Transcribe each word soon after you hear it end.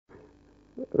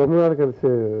ரொம்ப நாள் கழிச்சு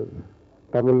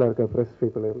தமிழில் இருக்க ப்ரெஸ்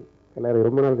பீப்புள் எல்லாரும்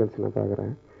ரொம்ப நாள் கழிச்சு நான்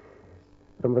பார்க்குறேன்.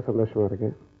 ரொம்ப சந்தோஷமாக இருக்கு.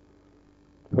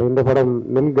 ஸோ இந்த படம்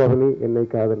நெல் கவனி என்னை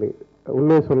காதலி.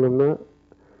 உண்மையை சொல்லணும்னா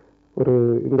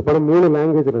இந்த படம் 3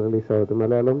 லாங்குவேஜில் ரிலீஸ் ஆகுது.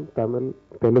 மலையாளம், தமிழ்,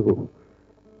 தெலுங்கு.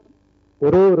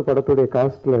 ஒரே ஒரு படத்துடைய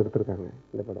காஸ்ட்டில் எடுத்திருக்காங்க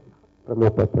இந்த படம். ரொம்ப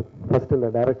ஃபர்ஸ்ட் இந்த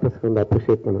டைரக்டர்ஸ்க்கு வந்து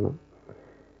அப்ரிஷியேட் பண்ணணும்.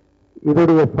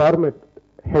 இதோடைய ஃபார்மேட்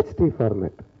ஹெச்டி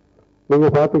ஃபார்மேட்.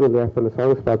 நீங்கள் பார்த்தீங்க இல்லையா, இப்போ இந்த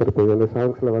சாங்ஸ் பார்த்துருப்பீங்க. இந்த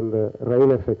சாங்ஸில் வந்த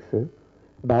ரயில் எஃபெக்ட்ஸு,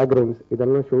 பேக்ரவுண்ட்ஸ்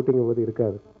இதெல்லாம் ஷூட்டிங் போது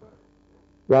இருக்காது.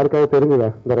 யாருக்காவது தெரிஞ்சுதா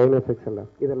இந்த ரயில் எஃபெக்ட்ஸ் எல்லாம்?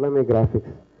 இது எல்லாமே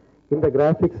கிராஃபிக்ஸ். இந்த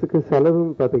கிராஃபிக்ஸுக்கு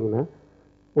செலவுன்னு பார்த்தீங்கன்னா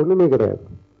ஒன்றுமே கிடையாது,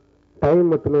 டைம்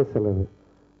மட்டும்தான் செலவு.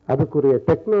 அதுக்குரிய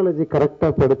டெக்னாலஜி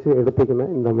கரெக்டாக படித்து எடுத்திங்கன்னா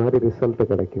இந்த மாதிரி ரிசல்ட்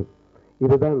கிடைக்கும்.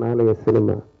 இதுதான் நாளைய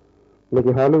சினிமா.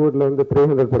 இன்னைக்கு ஹாலிவுட்டில் வந்து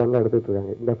 300 படம்லாம் எடுத்துகிட்டு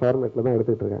இருக்காங்க. இந்த ஃபார்மேட்டில் தான்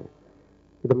எடுத்துகிட்டு இருக்காங்க.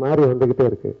 இது மாதிரி வந்துக்கிட்டே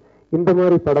இருக்குது. இந்த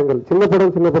மாதிரி படங்கள் சின்ன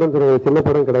படம் சொல்லுவாங்க. சின்ன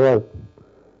படம் கிடையாது.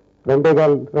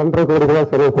 2.5 கோடி ரூபா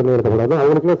செலவு பண்ணி எடுக்கக்கூடாது.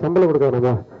 அவங்களுக்குலாம் சம்பளம்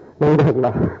கொடுக்காதா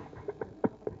நம்பிடாங்களா?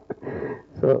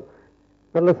 ஸோ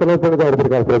நல்ல செலவு பண்ணி தான்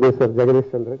எடுத்திருக்காரு ப்ரொடியூசர்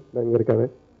ஜெகதீஷ் சந்திரன். இங்கே இருக்காரு,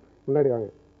 முன்னாடி வாங்க.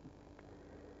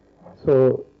 ஸோ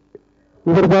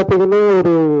இவர் பார்த்தீங்கன்னா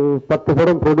ஒரு 10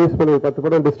 படம் ப்ரொடியூஸ் பண்ணி 10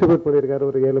 படம் டிஸ்ட்ரிபியூட் பண்ணியிருக்காரு.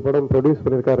 ஒரு 7 படம் ப்ரொடியூஸ்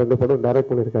பண்ணியிருக்காரு. 2 படம்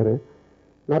டைரக்ட் பண்ணியிருக்காரு.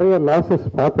 நிறைய லாஸஸ்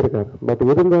பார்த்துருக்காரு. பட்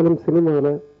இருந்தாலும்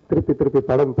சினிமாவில் திருப்பி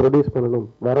படம் ப்ரொடியூஸ் பண்ணணும்,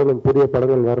 வரணும், புதிய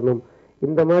படங்கள் வரணும்.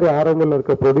 இந்த மாதிரி ஆரம்பத்தில்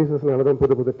இருக்க ப்ரொடியூசர்ஸ்னால தான்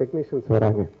புது டெக்னீஷியன்ஸ்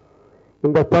வராங்க.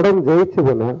 இந்த படம்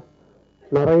ஜெயிச்சதுன்னா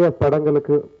நிறைய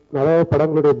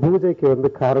படங்களுடைய பூஜைக்கு வந்து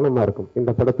காரணமாக இருக்கும்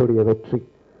இந்த படத்துடைய வெற்றி.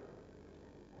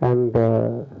 அண்ட்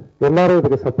எல்லாரும்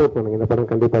இதுக்கு சப்போர்ட் பண்ணுங்க. இந்த படம்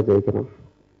கண்டிப்பாக ஜெயிக்கணும்.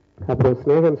 அப்புறம்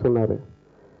ஸ்னேகன் சொன்னார்,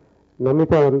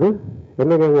 நமிதா வந்து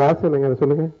என்னங்க உங்கள் ஆசை என்னங்க அதை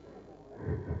சொல்லுங்க.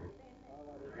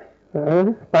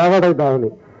 பாவாடை தாவணி.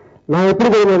 நான் எப்படி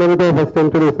தெரியும் நமிதா ஃபர்ஸ்ட்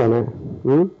இன்ட்ரடியூஸ் ஆனேன்?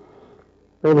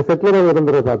 இந்த செட்டில் தான்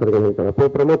இருந்துரை பார்த்துருக்கேன். அப்போ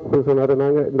பிரமோத் சொன்னார்,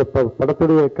 நாங்கள் இந்த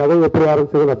படத்துடைய கதை எப்படி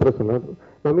ஆரம்பிச்சதுன்னு அப்புறம் சொன்னார்.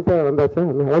 நமிதா வந்தாச்சா?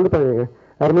 வந்துட்டாங்க.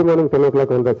 அர்லி மார்னிங் 10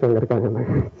 o'clock வந்தாச்சு, அங்கே இருக்காங்க.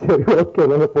 சரி, ஓகே,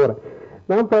 நான் போகிறேன்.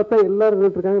 நான் பார்த்தா எல்லாரும்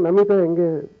இருக்காங்க. நமிதா எங்கே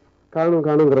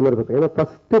காணுங்கிற மாதிரி இருக்கும். ஏன்னா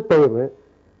ஃபர்ஸ்ட் டைம்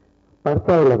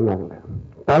பர்த்தாவில் இருந்தாங்க.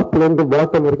 டாப்லேருந்து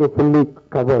பாட்டம் வரைக்கும் ஃபுல்லி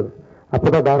கவர்டு.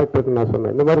 அப்போதான் டேரக்டருக்கு நான்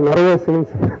சொன்னேன், இந்த மாதிரி நிறைய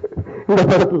சீன்ஸ் இந்த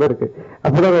படத்துல இருக்கு.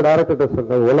 அப்பதான் நான் டேரக்டர்கிட்ட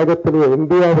சொன்னேன், உலகத்திலேயே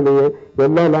இந்தியாவிலேயே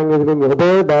எல்லா லாங்குவேஜ்லையும் ஏதோ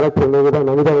டேரக்டர் நீங்க தான்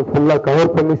நமிதாவை ஃபுல்லா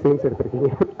கவர் பண்ணி சீன்ஸ் எடுத்திருக்கீங்க.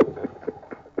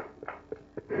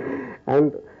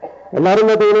 அண்ட் எல்லாரும்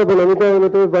பார்த்தீங்கன்னா இப்போ நமிதா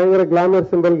வந்துட்டு பயங்கர கிளாமர்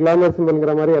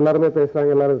சிம்பிள்ங்கிற மாதிரி எல்லாருமே பேசுறாங்க,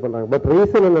 எல்லாரும் இது பண்றாங்க. பட்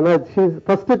ரீசன் என்னன்னா,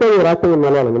 ஃபர்ஸ்ட் டைம் ஒரு ஆக்டிங் இன்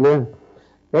மலையாளம் இல்லையா?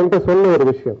 என்கிட்ட சொன்ன ஒரு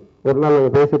விஷயம், ஒரு நாள்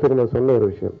நாங்கள் பேசிட்டு இருக்க சொன்ன ஒரு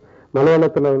விஷயம்,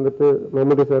 மலையாளத்தில் வந்துட்டு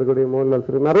மம்முட்டி சார் கூடிய மோகன்லால்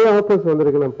சார் நிறைய ஆஃபர்ஸ்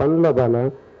வந்திருக்கு, நான் பண்ணல பால.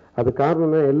 அது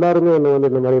காரணம் எல்லாருமே என்ன வந்து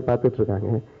இந்த மாதிரி பார்த்துட்டு இருக்காங்க.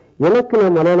 எனக்கு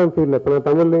நான் மலையாளம் ஃபீல்டில் இப்போ நான்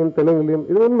தமிழ்லையும் தெலுங்குலையும்,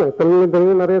 இது உண்மை,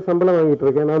 தெலுங்கு நிறைய சம்பளம் வாங்கிட்டு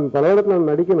இருக்கேன். நான் மலையாளத்தில்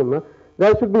நான் நடிக்கணும்னா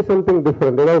there should be something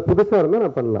different. ஏதாவது புதுசாக இருந்தால்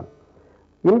நான் பண்ணலாம்.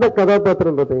 இந்த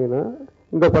கதாபாத்திரம் பார்த்தீங்கன்னா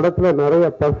இந்த படத்தில் நிறைய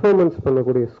பர்ஃபார்மன்ஸ்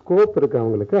பண்ணக்கூடிய ஸ்கோப் இருக்கு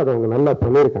அவங்களுக்கு. அதை அவங்க நல்லா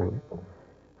பண்ணியிருக்காங்க.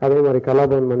 அதே மாதிரி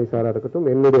கலாபவன் மணி சாராக இருக்கட்டும்,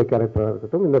 என்னுடைய கேரக்டராக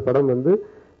இருக்கட்டும், இந்த படம் வந்து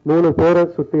 3 பேரை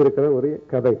சுற்றி இருக்கிற ஒரு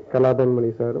கதை. கலாபவன்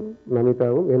மணி சாரும்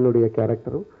நமிதாவும் என்னுடைய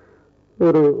கேரக்டரும்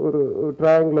ஒரு ஒரு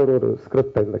ட்ரையாங்குலர் ஒரு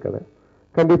ஸ்கிரிப்ட். இந்த கதை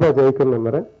கண்டிப்பாக ஜெயிக்கும்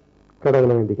நம்புறேன்.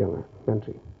 கடவுளை வேண்டிக்காங்க.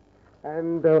 நன்றி.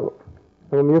 அண்ட்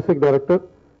மியூசிக் டைரக்டர்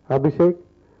அபிஷேக்,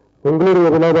 உங்களுடைய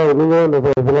விழாதான் நீங்கள் அந்த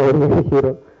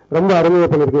ஹீரோ ரொம்ப அருமையாக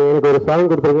பண்ணியிருக்கீங்க. எனக்கு ஒரு சாங்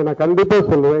கொடுத்துருக்கீங்க. நான் கண்டிப்பாக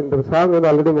சொல்லுவேன், இந்த சாங் வந்து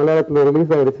ஆல்ரெடி மலையாளத்தில்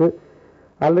ரிலீஸ் ஆயிடுச்சு.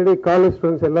 ஆல்ரெடி காலேஜ்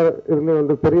ஸ்டூடெண்ட்ஸ் எல்லா இதுலேயும்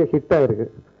வந்து பெரிய ஹிட் ஆயிருக்கு.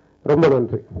 ரொம்ப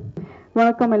நன்றி.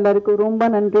 வணக்கம் எல்லாருக்கும். ரொம்ப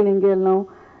நன்றி. நீங்கள் எல்லாம்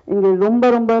இங்கே ரொம்ப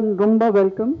ரொம்ப ரொம்ப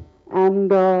வெல்கம்.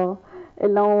 அண்ட்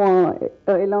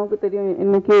எல்லாருக்கும் தெரியும்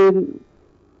இன்னைக்கு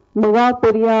மிக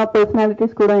பெரிய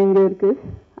பர்சனாலிட்டிஸ் கூட இங்கே இருக்கு.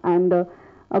 And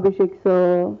Abhishek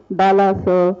sir, Bala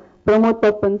sir, Pramod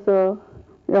Pappan sir,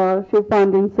 Shiv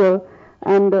Pandian sir,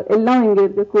 and எல்லாம் இங்கே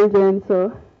இருக்கு, cool Jayan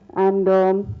sir. And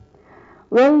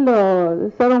well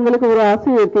sir, உங்களுக்கு ஒரு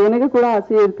ஆசை இருக்கு, எனக்கு கூட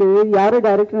ஆசை இருக்கு. யாரு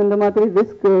டைரக்டர் இந்த மாதிரி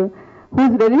risk, who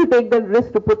is ready to take that risk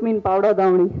to put me in powder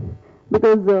downy?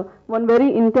 Because one very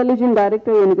intelligent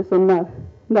director எனக்கு சொன்னார்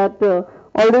that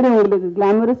already உங்களுக்கு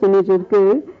glamorous image இருக்கு,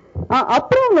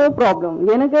 அப்புறம் நோ ப்ராப்ளம்,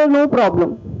 எனக்கு நோ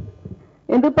ப்ராப்ளம்.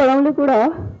 இந்த படம்ல கூட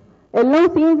எல்லா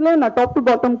சீன்ஸ்ல நான் டாப் டு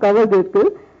பாட்டம் கவர்டு இருக்கு.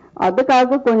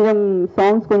 அதுக்காக கொஞ்சம்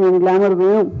சாங்ஸ் கொஞ்சம் கிளாமர்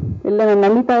வேணும். இல்லை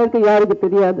நமிதா இருக்கு யாருக்கு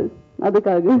தெரியாது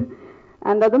அதுக்காக.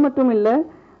 அண்ட் அது மட்டும் இல்லை,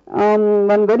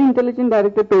 one very intelligent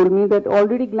director told me that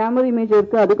already glamour image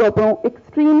இருக்கு, அதுக்கப்புறம்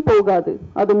எக்ஸ்ட்ரீம் போகாது,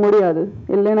 அது முடியாது.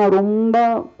 இல்லைன்னா ரொம்ப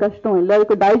கஷ்டம்,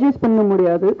 எல்லாருக்கும் டைஜஸ்ட் பண்ண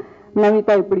முடியாது.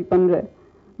 நமிதா இப்படி பண்ற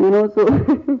ஸோ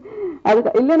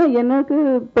அதுக்கு இல்லைன்னா எனக்கு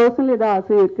பர்சனல் ஏதாவது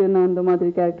ஆசை இருக்கு, நான் அந்த மாதிரி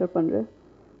கேரக்டர் பண்றேன்.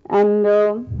 அண்ட்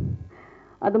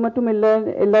அது மட்டும் இல்லை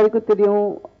எல்லாருக்கும் தெரியும்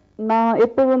நான்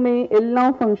எப்பவுமே எல்லா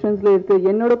ஃபங்க்ஷன்ஸ்ல இருக்கு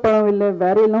என்னோட படம் இல்லை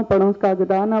வேற எல்லா படம்ஸ்க்காக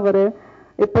தான் நான் வரேன்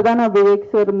இப்பதான் நான்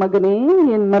விவேக் சார் மகனே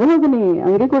என் மருமகனே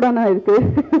அங்கே கூட நான் இருக்கு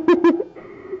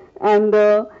அண்ட்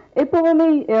எப்பவுமே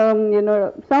என்னோட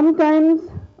சம்டைம்ஸ்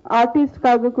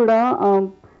ஆர்டிஸ்ட்காக கூட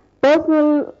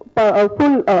பர்சனல்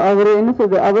ஃபுல் அவர் என்ன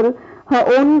சொல்றது அவர் her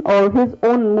own or his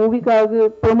own மூவிக்காக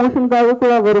ப்ரொமோஷனுக்காக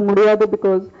கூட வர முடியாது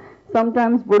பிகாஸ்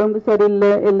சம்டைம்ஸ் உடம்பு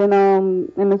சரியில்லை இல்லைன்னா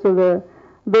என்ன சொல்ற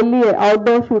வெளியே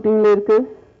அவுட்டோர் ஷூட்டிங்ல இருக்கு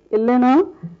இல்லைன்னா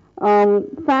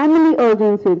ஃபேமிலி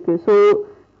அர்ஜென்சி இருக்கு so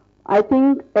I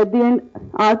think at the end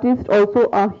artists also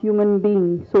are human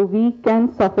beings so we can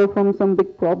suffer from some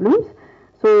big problems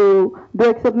so do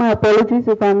accept my apologies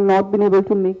if I'm not been able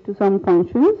to make to some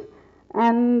functions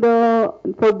and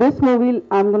for this movie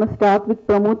I'm going to start with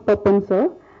Pramod Pappan sir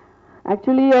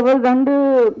actually our rendu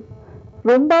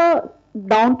romba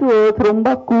down to earth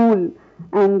romba cool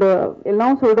and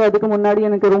ellam solra adukku munnadi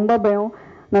enakku romba bayam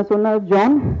na sonna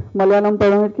John malayalam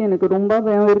padam irukku enakku romba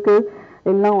bayam irukku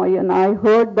ellam I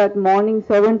heard that morning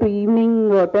 7 to evening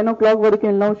 10 o'clock varaikku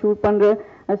ellam shoot pandra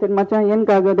I said machan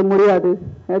enkaga adu mudiyadu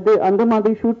adu andha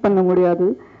maadhiri shoot panna mudiyadu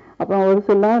appo avaru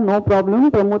solla no problem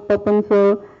Pramod Pappan sir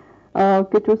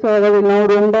Kichu sir எல்லாம்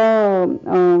ரொம்ப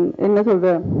என்ன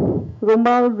சொல்ற ரொம்ப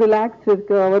relax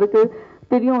இருக்கு அவருக்கு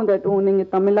தெரியும் that நீங்க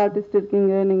Tamil artist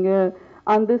இருக்கீங்க நீங்க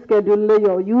அந்த ஸ்கெட்யூல்ல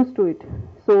use to it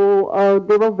so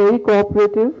they were very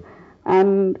cooperative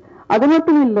and அது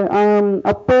மட்டும் இல்லை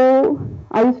அப்போ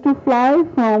ஐ use to fly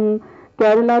from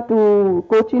Kerala to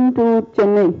Cochin to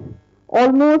Chennai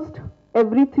almost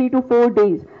every 3 to 4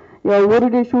 days ஒரு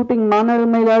டே ஷூட்டிங்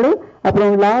மாநகர்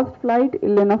அப்புறம் லாஸ்ட் ஃப்ளைட்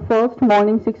இல்லைன்னா first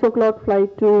morning 6 o'clock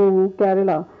flight to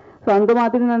Kerala so அந்த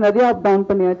மாதிரி நான் நிறைய அப் டவுன்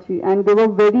பண்ணியாச்சு and they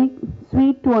were very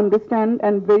sweet to understand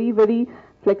and very very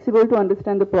flexible to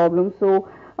understand the problem so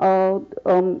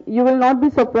you will not be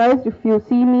surprised if you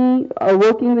see me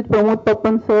working with Pramod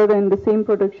Pappan sir in the same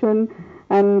production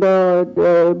and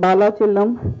Bala Chellam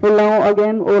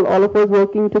again all of us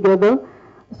working together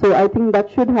so I think that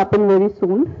should happen very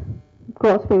soon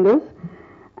cross fingers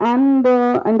and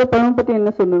the படம் பத்தி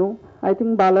என்ன சொல்லணும் I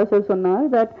think Bala sir சொன்னார்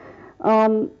that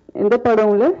இந்த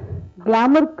படம்ல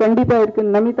glamour கண்டிப்பா இருக்கு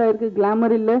நமிதா இருக்கு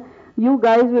glamour இல்ல you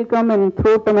guys will come and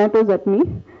throw tomatoes at me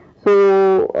so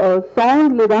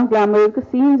சாங்ஸ்ல தான் glamour இருக்கு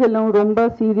scenes எல்லாம் ரொம்ப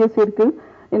சீரியஸ் இருக்கு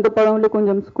இந்த படம்ல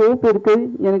கொஞ்சம் ஸ்கோப் இருக்கு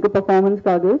எனக்கு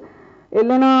பெர்ஃபார்மன்ஸ்க்காக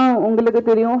இல்லைன்னா உங்களுக்கு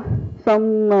தெரியும் some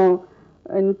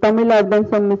in Tamil I've done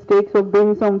some mistakes of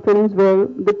doing some films where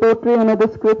they portray another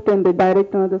script and they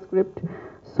direct another script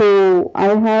so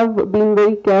I have been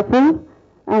very careful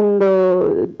and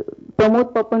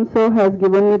Pramod Pappan sir has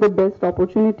given me the best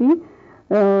opportunity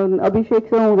Abhishek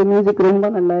sir உங்க music ரொம்ப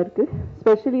நல்லா இருக்கு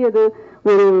especially அது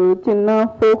ஒரு சின்ன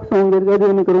folk song இருக்கு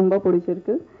அது எனக்கு ரொம்ப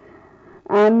பிடிச்சிருக்கு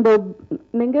and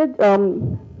நீங்க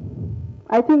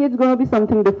I think it's going to be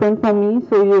something different for me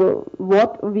so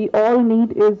what we all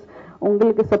need is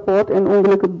உங்களுக்கு support and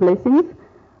உங்களுக்கு blessings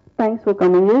thanks for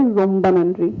coming here ரொம்ப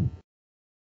நன்றி